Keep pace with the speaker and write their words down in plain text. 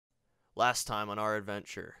Last time on our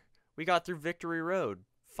adventure, we got through Victory Road,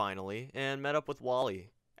 finally, and met up with Wally.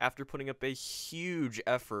 After putting up a huge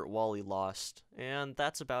effort, Wally lost. And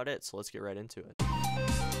that's about it, so let's get right into it.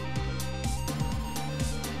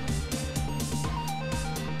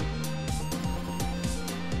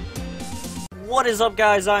 What is up,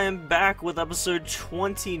 guys? I am back with episode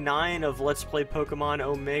 29 of Let's Play Pokemon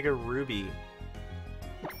Omega Ruby.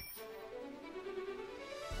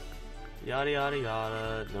 Yada yada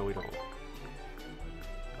yada. No, we don't.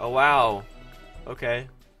 Oh, wow. Okay.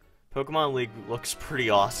 Pokemon League looks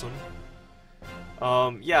pretty awesome.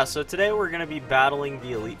 Yeah, so today we're gonna be battling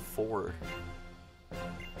the Elite Four.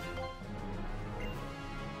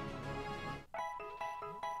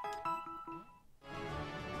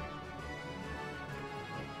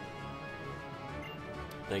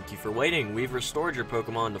 Thank you for waiting. We've restored your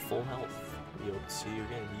Pokemon to full health. We'll see you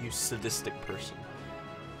again, you sadistic person.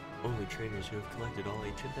 Only trainers who have collected all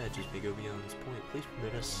ancient badges may go beyond this point. Please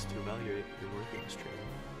permit us to evaluate your workings, trainer.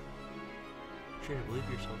 Trainer, believe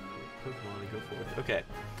yourself in Pokemon and go forward. Okay,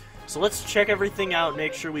 so let's check everything out,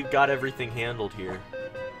 make sure we've got everything handled here.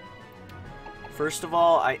 First of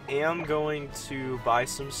all, I am going to buy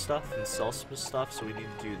some stuff and sell some stuff, so we need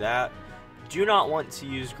to do that. Do not want to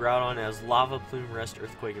use Groudon as Lava Plume, Rest,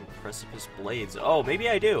 Earthquake, and Precipice Blades. Oh, maybe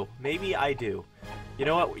I do. Maybe I do. You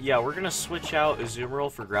know what? Yeah, we're gonna switch out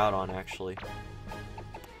Azumarill for Groudon, actually.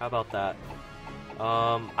 How about that?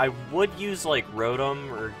 I would use, like,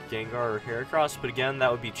 Rotom or Gengar or Heracross, but again,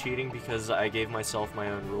 that would be cheating because I gave myself my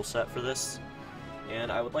own rule set for this.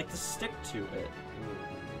 And I would like to stick to it.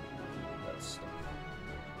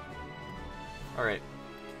 Alright.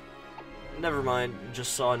 Never mind,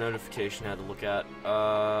 just saw a notification I had to look at.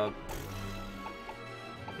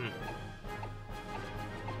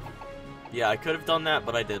 Yeah, I could have done that,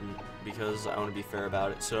 but I didn't, because I want to be fair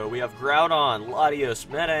about it. So we have Groudon, Latios,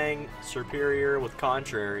 Metang, Serperior with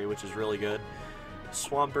Contrary, which is really good,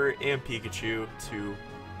 Swampert, and Pikachu to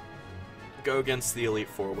go against the Elite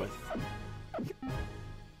Four with.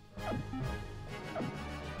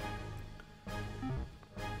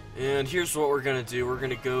 And here's what we're gonna do. We're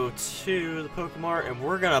gonna go to the Pokemart, and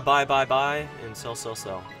we're gonna buy, and sell.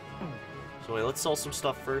 So wait, let's sell some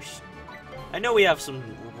stuff first. I know we have some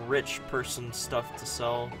rich person stuff to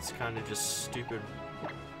sell. It's kind of just stupid.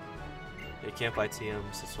 You can't buy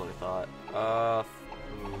TMs, that's what I thought.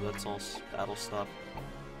 Ooh, that's all battle stuff.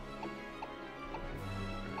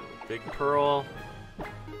 Big Pearl.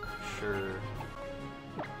 Sure.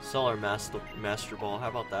 Sell our Master Ball, how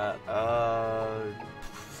about that?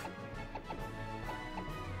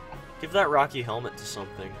 Give that Rocky Helmet to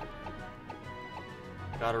something.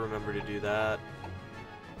 Gotta remember to do that.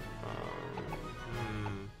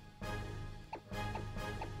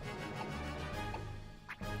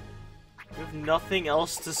 We have nothing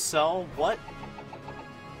else to sell? What?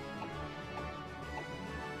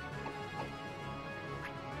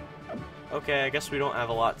 Okay, I guess we don't have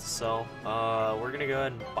a lot to sell. We're gonna go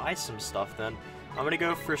ahead and buy some stuff then. I'm gonna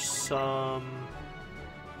go for some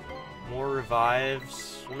more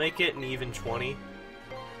revives. We'll make it an even 20.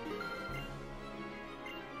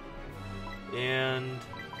 And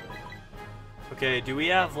okay, do we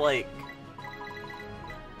have like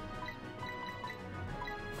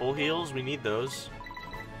full heals? We need those.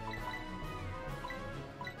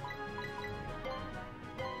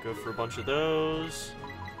 Go for a bunch of those.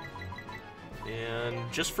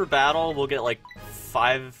 And just for battle, we'll get like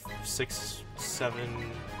 5, 6, 7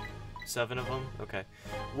 of them. Okay.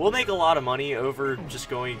 We'll make a lot of money over just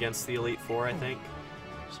going against the Elite Four, I think.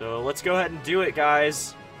 So let's go ahead and do it,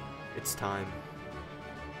 guys. It's time.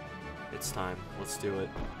 It's time. Let's do it.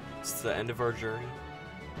 It's the end of our journey.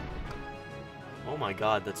 Oh my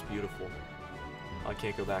god, that's beautiful. I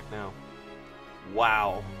can't go back now.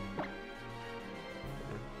 Wow.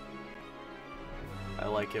 I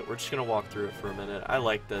like it. We're just gonna walk through it for a minute. I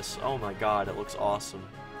like this. Oh my god, it looks awesome.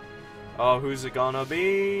 Oh, who's it gonna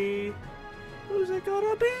be? Who's it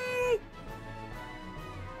gonna be?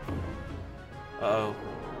 Uh-oh.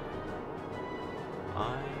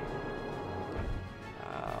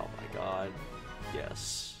 Oh my god.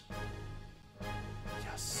 Yes.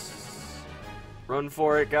 Yes. Run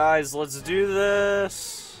for it, guys. Let's do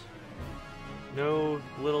this. No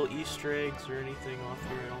little Easter eggs or anything off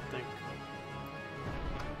here, I don't think.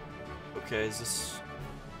 Okay, is this...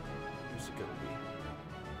 who's it gonna be?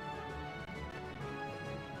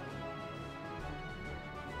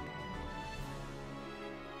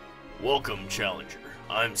 Welcome, Challenger.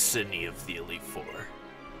 I'm Sydney of the Elite Four.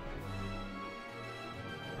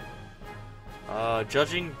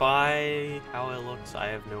 Judging by how it looks, I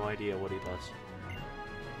have no idea what he does.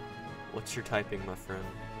 What's your typing, my friend?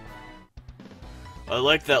 I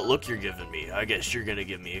like that look you're giving me. I guess you're gonna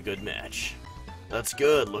give me a good match. That's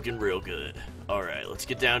good, looking real good. Alright, let's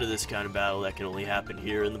get down to this kind of battle that can only happen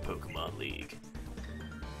here in the Pokemon League.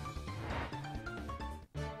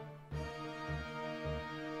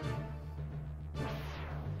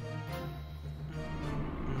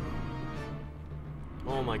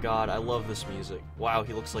 Oh my god, I love this music. Wow,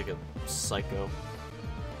 he looks like a psycho.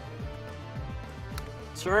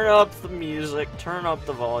 Turn up the music, turn up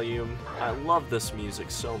the volume. I love this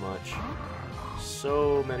music so much.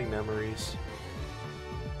 So many memories.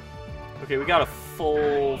 Okay, we got a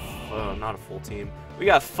full... not a full team. We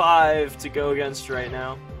got 5 to go against right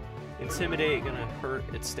now. Intimidate gonna hurt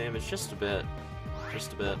its damage just a bit.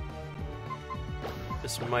 Just a bit.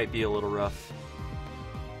 This might be a little rough.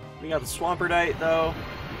 We got the Swamperdite, though.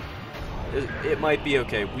 It might be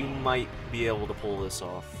okay. We might be able to pull this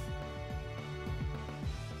off.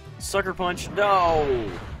 Sucker Punch, no!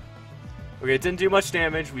 Okay, it didn't do much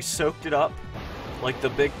damage. We soaked it up like the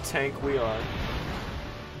big tank we are.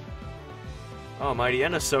 Oh,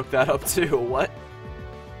 Mightyena soaked that up too. What?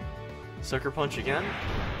 Sucker Punch again?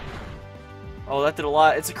 Oh, that did a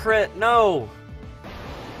lot. It's a crit. No!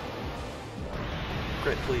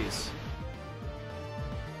 Crit, please.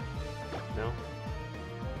 No?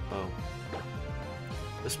 Oh.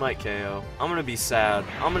 This might KO. I'm gonna be sad.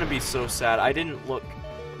 I'm gonna be so sad. I didn't look...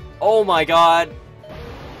 Oh my god!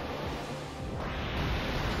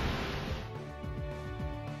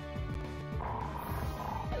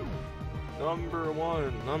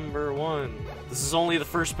 Number one. This is only the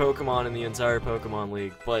first Pokemon in the entire Pokemon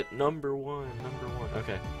League, but number one.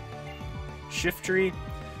 Okay. Shiftry.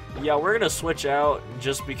 Yeah, we're gonna switch out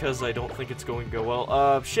just because I don't think it's going to go well.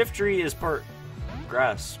 Shiftry is part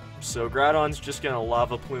grass, so Groudon's just gonna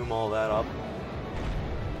Lava Plume all that up.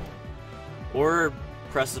 Or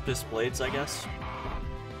Precipice Blades, I guess.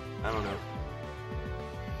 I don't know.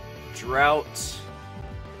 Drought.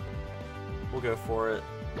 We'll go for it.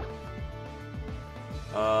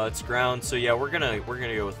 It's ground, so yeah, we're gonna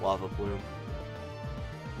go with Lava Plume.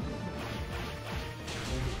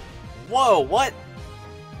 Whoa, what?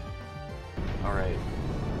 Alright.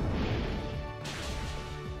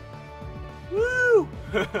 Woo!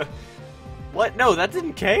 What? No, that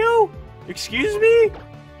didn't KO? Excuse me?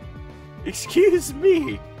 Excuse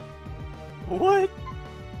me? What?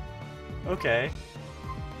 Okay.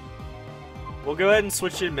 We'll go ahead and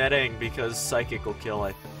switch in Metang because Psychic will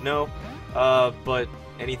kill, no. But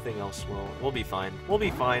anything else will. We'll be fine. We'll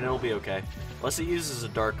be fine, it'll be okay. Unless it uses a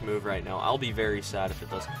dark move right now. I'll be very sad if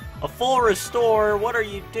it does. A full restore? What are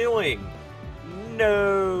you doing?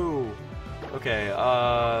 No! Okay,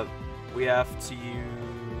 we have to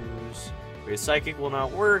use... Okay, Psychic will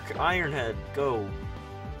not work. Iron Head, go.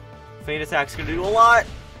 Feint Attack's gonna do a lot!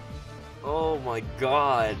 Oh my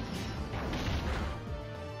god.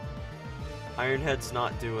 Iron Head's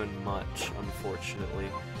not doing much, unfortunately.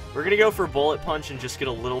 We're gonna go for Bullet Punch and just get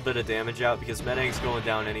a little bit of damage out because Metang's going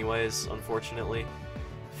down anyways, unfortunately.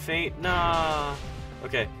 Feint, nah.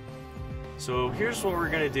 Okay. So here's what we're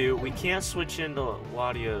gonna do. We can't switch into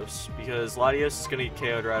Latios because Latios is gonna get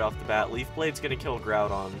KO'd right off the bat. Leaf Blade's gonna kill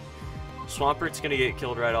Groudon. Swampert's gonna get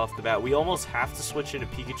killed right off the bat. We almost have to switch into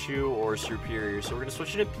Pikachu or Serperior, so we're gonna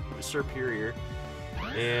switch into Serperior.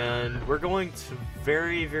 And we're going to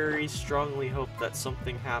very, very strongly hope that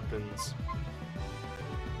something happens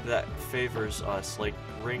that favors us. Like,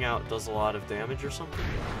 Ring Out does a lot of damage or something.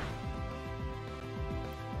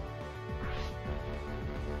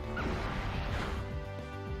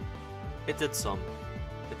 It did some.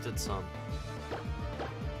 It did some.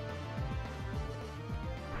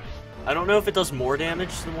 I don't know if it does more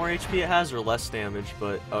damage the more HP it has or less damage,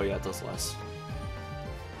 but... Oh yeah, it does less.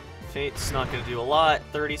 Feint's not gonna do a lot.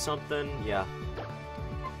 30-something, yeah.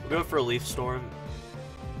 We'll go for a Leaf Storm.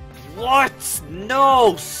 What?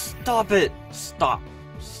 No! Stop it! Stop.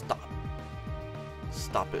 Stop.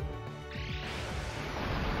 Stop it.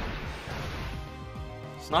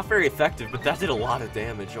 It's not very effective, but that did a lot of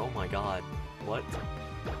damage. Oh my god. What?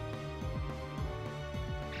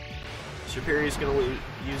 Superior's gonna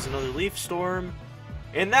use another Leaf Storm.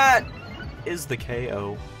 And that is the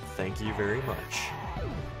KO. Thank you very much.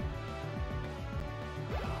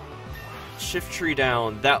 Shiftry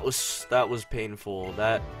down. That was painful.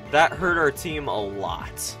 That hurt our team a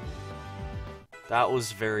lot. That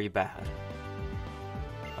was very bad.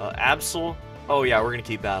 Absol. Oh yeah, we're gonna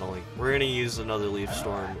keep battling. We're gonna use another Leaf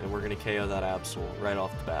Storm, and we're gonna KO that Absol right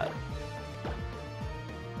off the bat.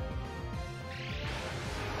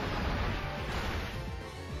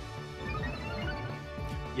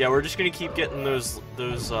 Yeah, we're just gonna keep getting those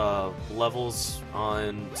levels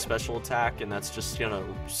on special attack, and that's just gonna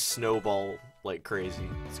snowball like crazy.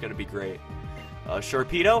 It's gonna be great.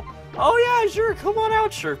 Sharpedo? Oh yeah, sure. Come on out,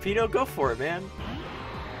 Sharpedo. Go for it, man.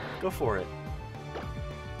 Go for it.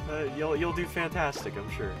 You'll do fantastic, I'm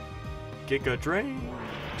sure. Giga Drain.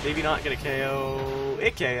 Maybe not gonna KO.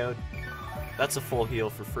 It KO'd. That's a full heal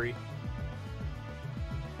for free.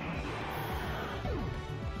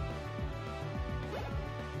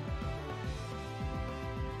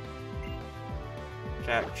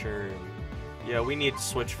 Capture. Yeah, we need to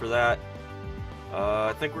switch for that.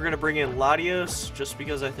 I think we're gonna bring in Latios, just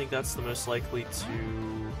because I think that's the most likely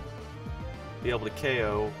to be able to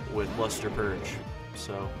KO with Luster Purge.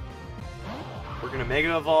 So we're gonna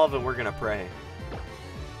Mega Evolve and we're gonna pray.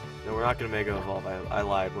 No, we're not gonna Mega Evolve. I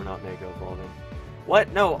lied. We're not Mega Evolving.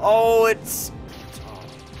 What? No. Oh, it's. Oh.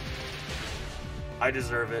 I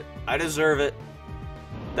deserve it. I deserve it.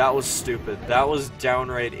 That was stupid. That was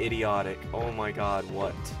downright idiotic. Oh my god,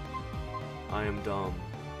 what? I am dumb.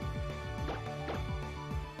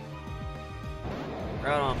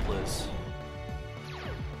 Groudon, please.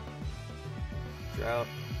 Drought.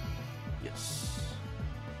 Yes.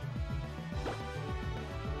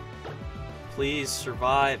 Please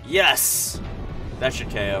survive. Yes! That should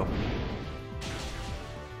KO.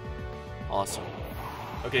 Awesome.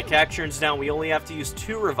 Okay, Cacturne's down. We only have to use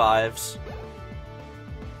 2 revives.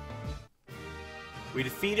 We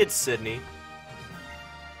defeated Sydney.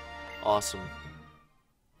 Awesome.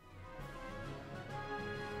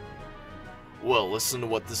 Well, listen to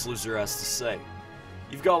what this loser has to say.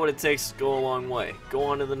 You've got what it takes to go a long way. Go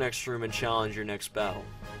on to the next room and challenge your next battle.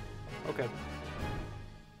 Okay.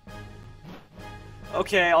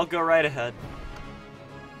 Okay, I'll go right ahead.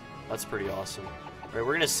 That's pretty awesome. Alright,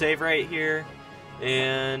 we're gonna save right here.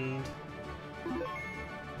 And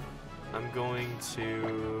I'm going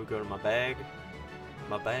to go to my bag.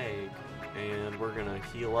 And we're gonna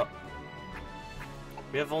heal up.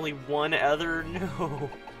 We have only one other. No.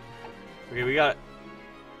 Okay, we got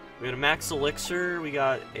a max elixir. We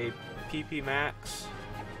got a PP max.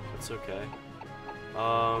 That's okay.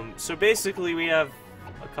 So basically we have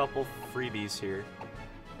a couple freebies here.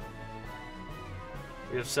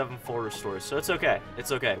 We have 7 full restores, so it's okay.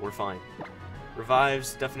 It's okay. We're fine.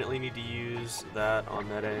 Revives, definitely need to use that on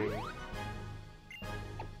Metang.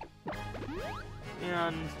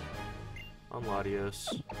 And on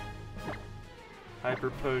Latios.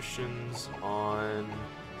 Hyper Potions on...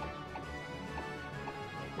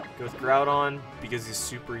 Go with Groudon, because he's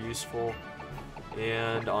super useful.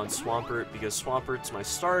 And on Swampert, because Swampert's my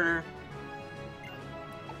starter.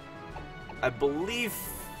 I believe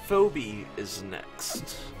Phoebe is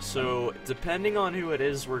next. So, depending on who it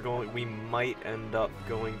is, we might end up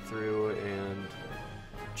going through and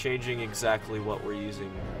changing exactly what we're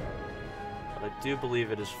using. But I do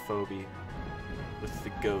believe it is Phoebe with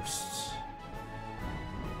the ghosts.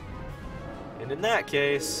 And in that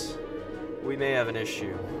case, we may have an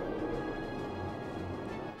issue.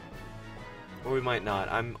 Or we might not.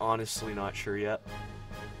 I'm honestly not sure yet.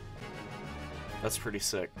 That's pretty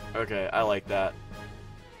sick. Okay, I like that.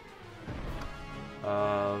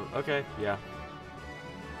 Okay, yeah.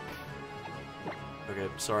 Okay,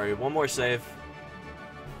 sorry. One more save.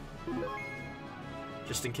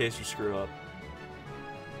 Just in case we screw up.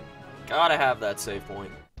 Gotta have that save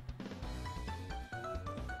point.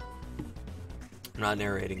 I'm not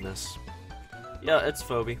narrating this. Yeah, it's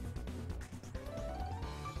Phoebe.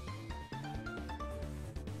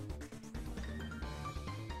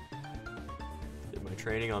 Did my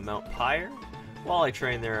training on Mount Pyre? While I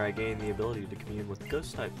trained there, I gained the ability to commune with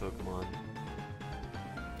ghost-type Pokemon.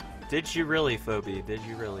 Did you really, Phoebe? Did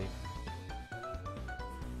you really?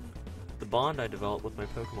 The bond I developed with my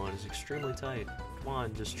Pokemon is extremely tight. Come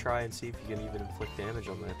on, just try and see if you can even inflict damage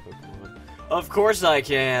on my Pokemon. Of course I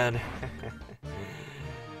can!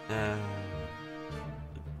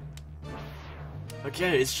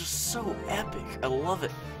 Again, it's just so epic. I love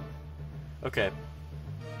it. Okay.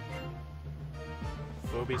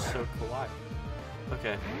 Phoebe's so kawaii.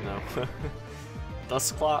 Okay, no.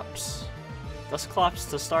 Dusclops. Dusclops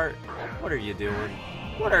to start. What are you doing?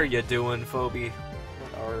 What are you doing, Phoebe?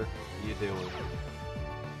 What are you doing?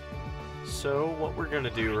 So, what we're gonna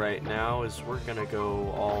do right now is we're gonna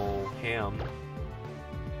go all ham.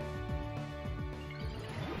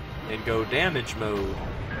 And go damage mode.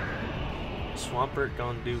 Swampert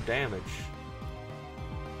gonna do damage.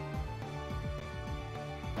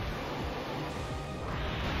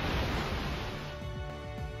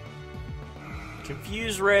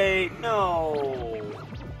 Confuse Ray, no!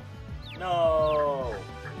 No!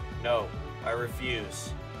 No, I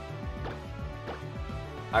refuse.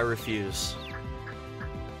 I refuse.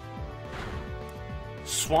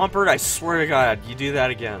 Swampert, I swear to God, you do that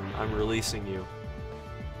again, I'm releasing you.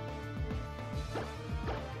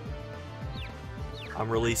 I'm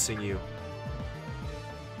releasing you.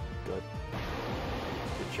 Good.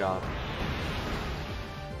 Good job.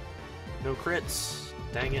 No crits.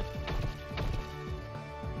 Dang it.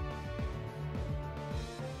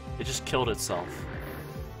 It just killed itself.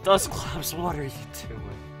 Dustclops, what are you doing?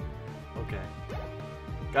 Okay.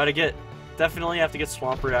 Gotta get... Definitely have to get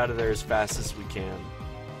Swampert out of there as fast as we can.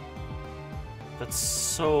 That's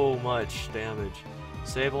so much damage.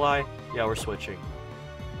 Sableye? Yeah, we're switching.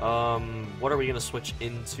 What are we gonna switch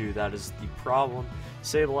into? That is the problem.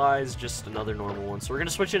 Sableye is just another normal one, so we're gonna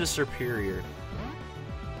switch into Superior.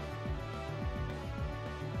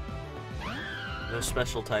 No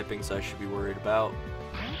special typings I should be worried about.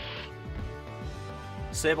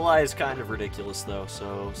 Sableye is kind of ridiculous though,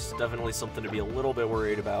 so it's definitely something to be a little bit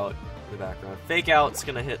worried about in the background. Fake Out's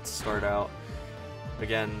gonna hit to start out.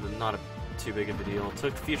 Again, not too big of a deal.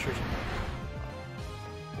 Took future.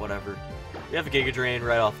 Whatever. We have a Giga Drain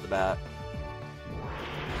right off the bat.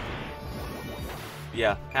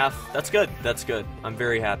 Yeah, half. That's good. That's good. I'm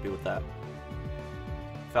very happy with that.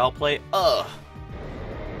 Foul Play. Ugh.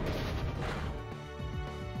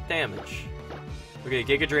 Damage. Okay,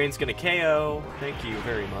 Giga Drain's gonna KO. Thank you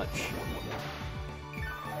very much.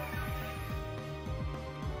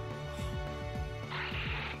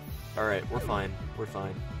 Alright, we're fine. We're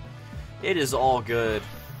fine. It is all good.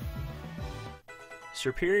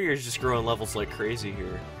 Superior is just growing levels like crazy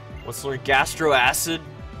here. Let's learn Gastro Acid.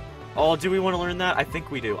 Oh, do we want to learn that? I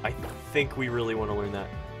think we do. I think we really want to learn that.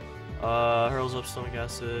 Hurls up Stomach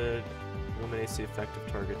Acid. Eliminates the effective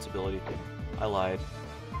target's ability. I lied.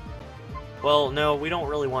 Well, no, we don't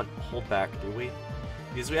really want Hold Back, do we?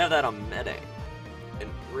 Because we have that on Mede. And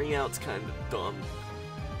Ring Out's kind of dumb.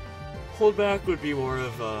 Hold Back would be more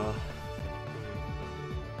of a...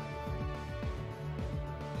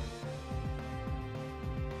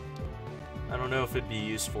 I don't know if it'd be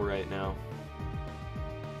useful right now.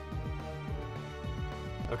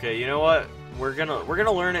 Okay, you know what? We're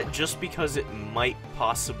gonna learn it just because it might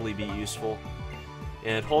possibly be useful.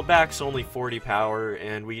 And Hold Back's only 40 power,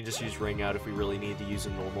 and we can just use Ring Out if we really need to use a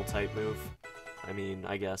normal type move. I mean,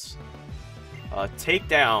 I guess.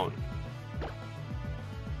 Takedown.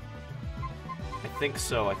 I think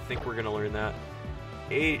so. I think we're gonna learn that.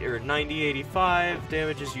 90-85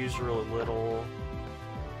 damage is used real little.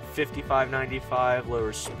 55-95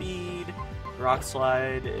 lower speed. Rock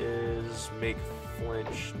Slide is make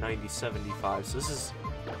flinch 90-75. So this is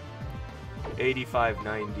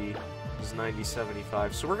 85-90. This is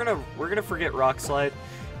 90-75. So we're gonna forget Rock Slide.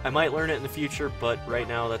 I might learn it in the future, but right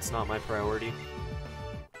now that's not my priority.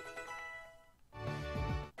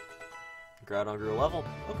 Groudon grew a level.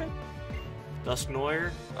 Okay.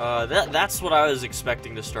 Dusknoir. That's what I was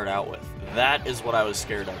expecting to start out with. That is what I was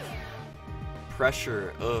scared of.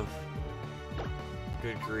 Pressure. Ugh.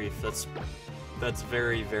 Good grief. That's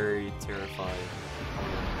very, very terrifying.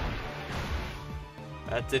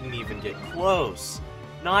 That didn't even get close.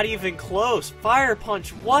 Not even close. Fire Punch.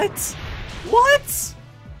 What? What?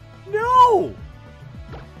 No.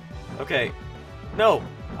 Okay. No.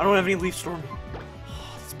 I don't have any Leaf Storm.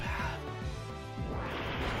 Oh, that's bad.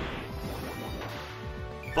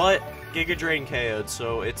 But Giga Drain KO'd,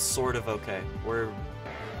 so it's sort of okay. We're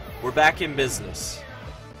back in business.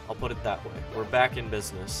 I'll put it that way. We're back in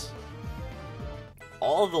business.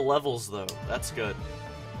 All the levels, though. That's good.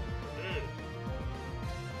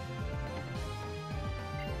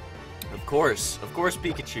 Of course,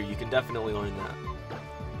 Pikachu. You can definitely learn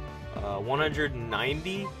that.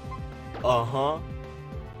 190? Uh-huh.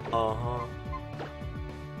 Uh-huh.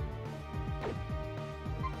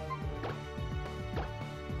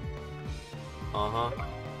 Uh-huh.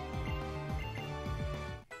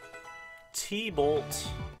 T-Bolt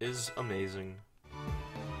is amazing.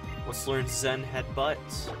 Let's learn Zen Headbutt.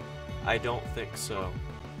 I don't think so.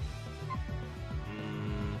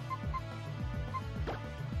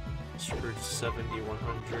 Super 70,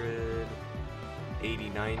 100, 80,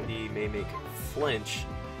 90 may make flinch.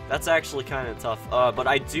 That's actually kind of tough. But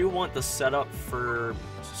I do want the setup for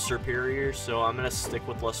Superior, so I'm gonna stick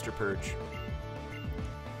with Luster Purge.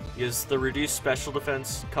 Because the reduced special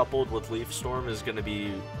defense coupled with Leaf Storm is gonna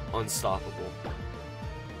be unstoppable.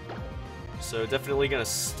 So definitely gonna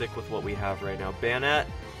stick with what we have right now. Banette.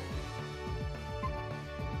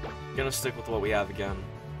 Gonna stick with what we have again.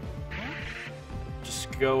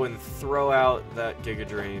 Just go and throw out that Giga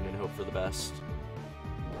Drain and hope for the best.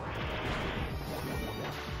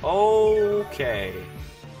 Okay.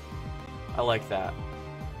 I like that.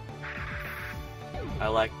 I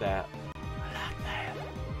like that.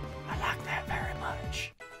 I like that very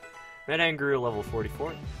much. Medanguru level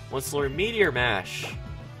 44. Wants to learn Meteor Mash.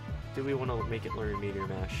 Do we want to make it learn Meteor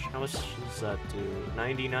Mash? How much does that do?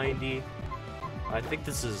 90, 90. I think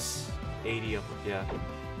this is 80 of them, yeah.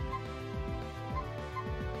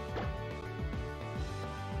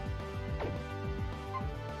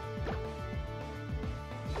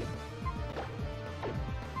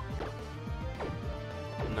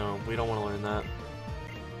 No, we don't want to learn that.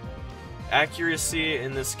 Accuracy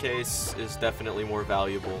in this case is definitely more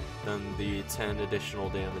valuable than the 10 additional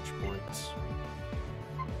damage points.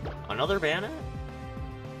 Another Bannet?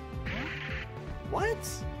 What?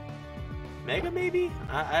 Mega maybe?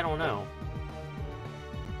 I don't know.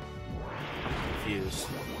 I'm confused.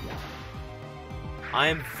 I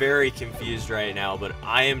am very confused right now, but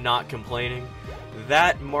I am not complaining.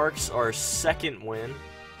 That marks our second win.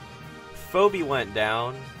 Phoebe went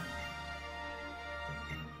down.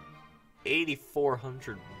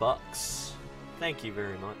 8,400 bucks. Thank you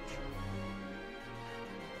very much.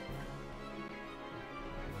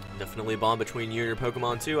 Definitely a bond between you and your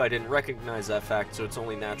Pokemon too. I didn't recognize that fact, so it's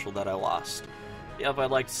only natural that I lost. Yep,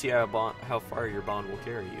 I'd like to see how far your bond will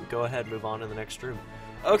carry you. Go ahead, move on to the next room.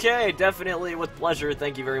 Okay, definitely with pleasure.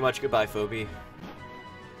 Thank you very much. Goodbye, Phoebe.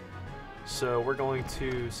 So we're going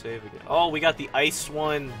to save again. Oh, we got the ice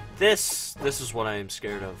one. This is what I am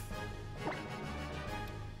scared of.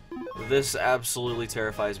 This absolutely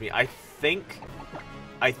terrifies me. I think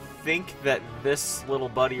that this little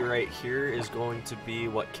buddy right here is going to be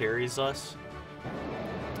what carries us.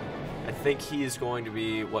 I think he is going to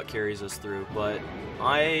be what carries us through, but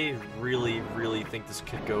I really, really think this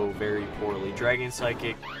could go very poorly. Dragon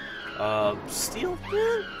Psychic, Steel,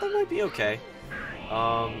 that might be okay.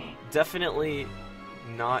 Definitely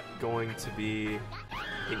not going to be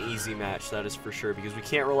an easy match, that is for sure, because we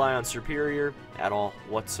can't rely on Superior at all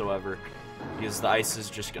whatsoever, because the ice is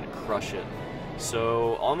just going to crush it.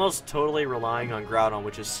 So, almost totally relying on Groudon,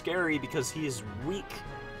 which is scary because he is weak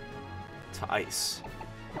to ice.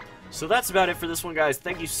 So that's about it for this one, guys.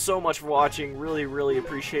 Thank you so much for watching. Really, really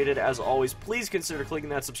appreciate it. As always, please consider clicking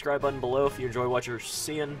that subscribe button below if you enjoy what you're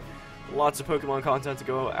seeing. Lots of Pokemon content to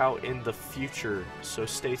go out in the future, so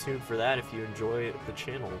stay tuned for that if you enjoy the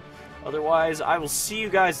channel. Otherwise, I will see you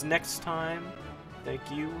guys next time. Thank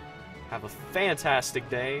you. Have a fantastic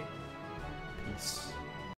day. Peace.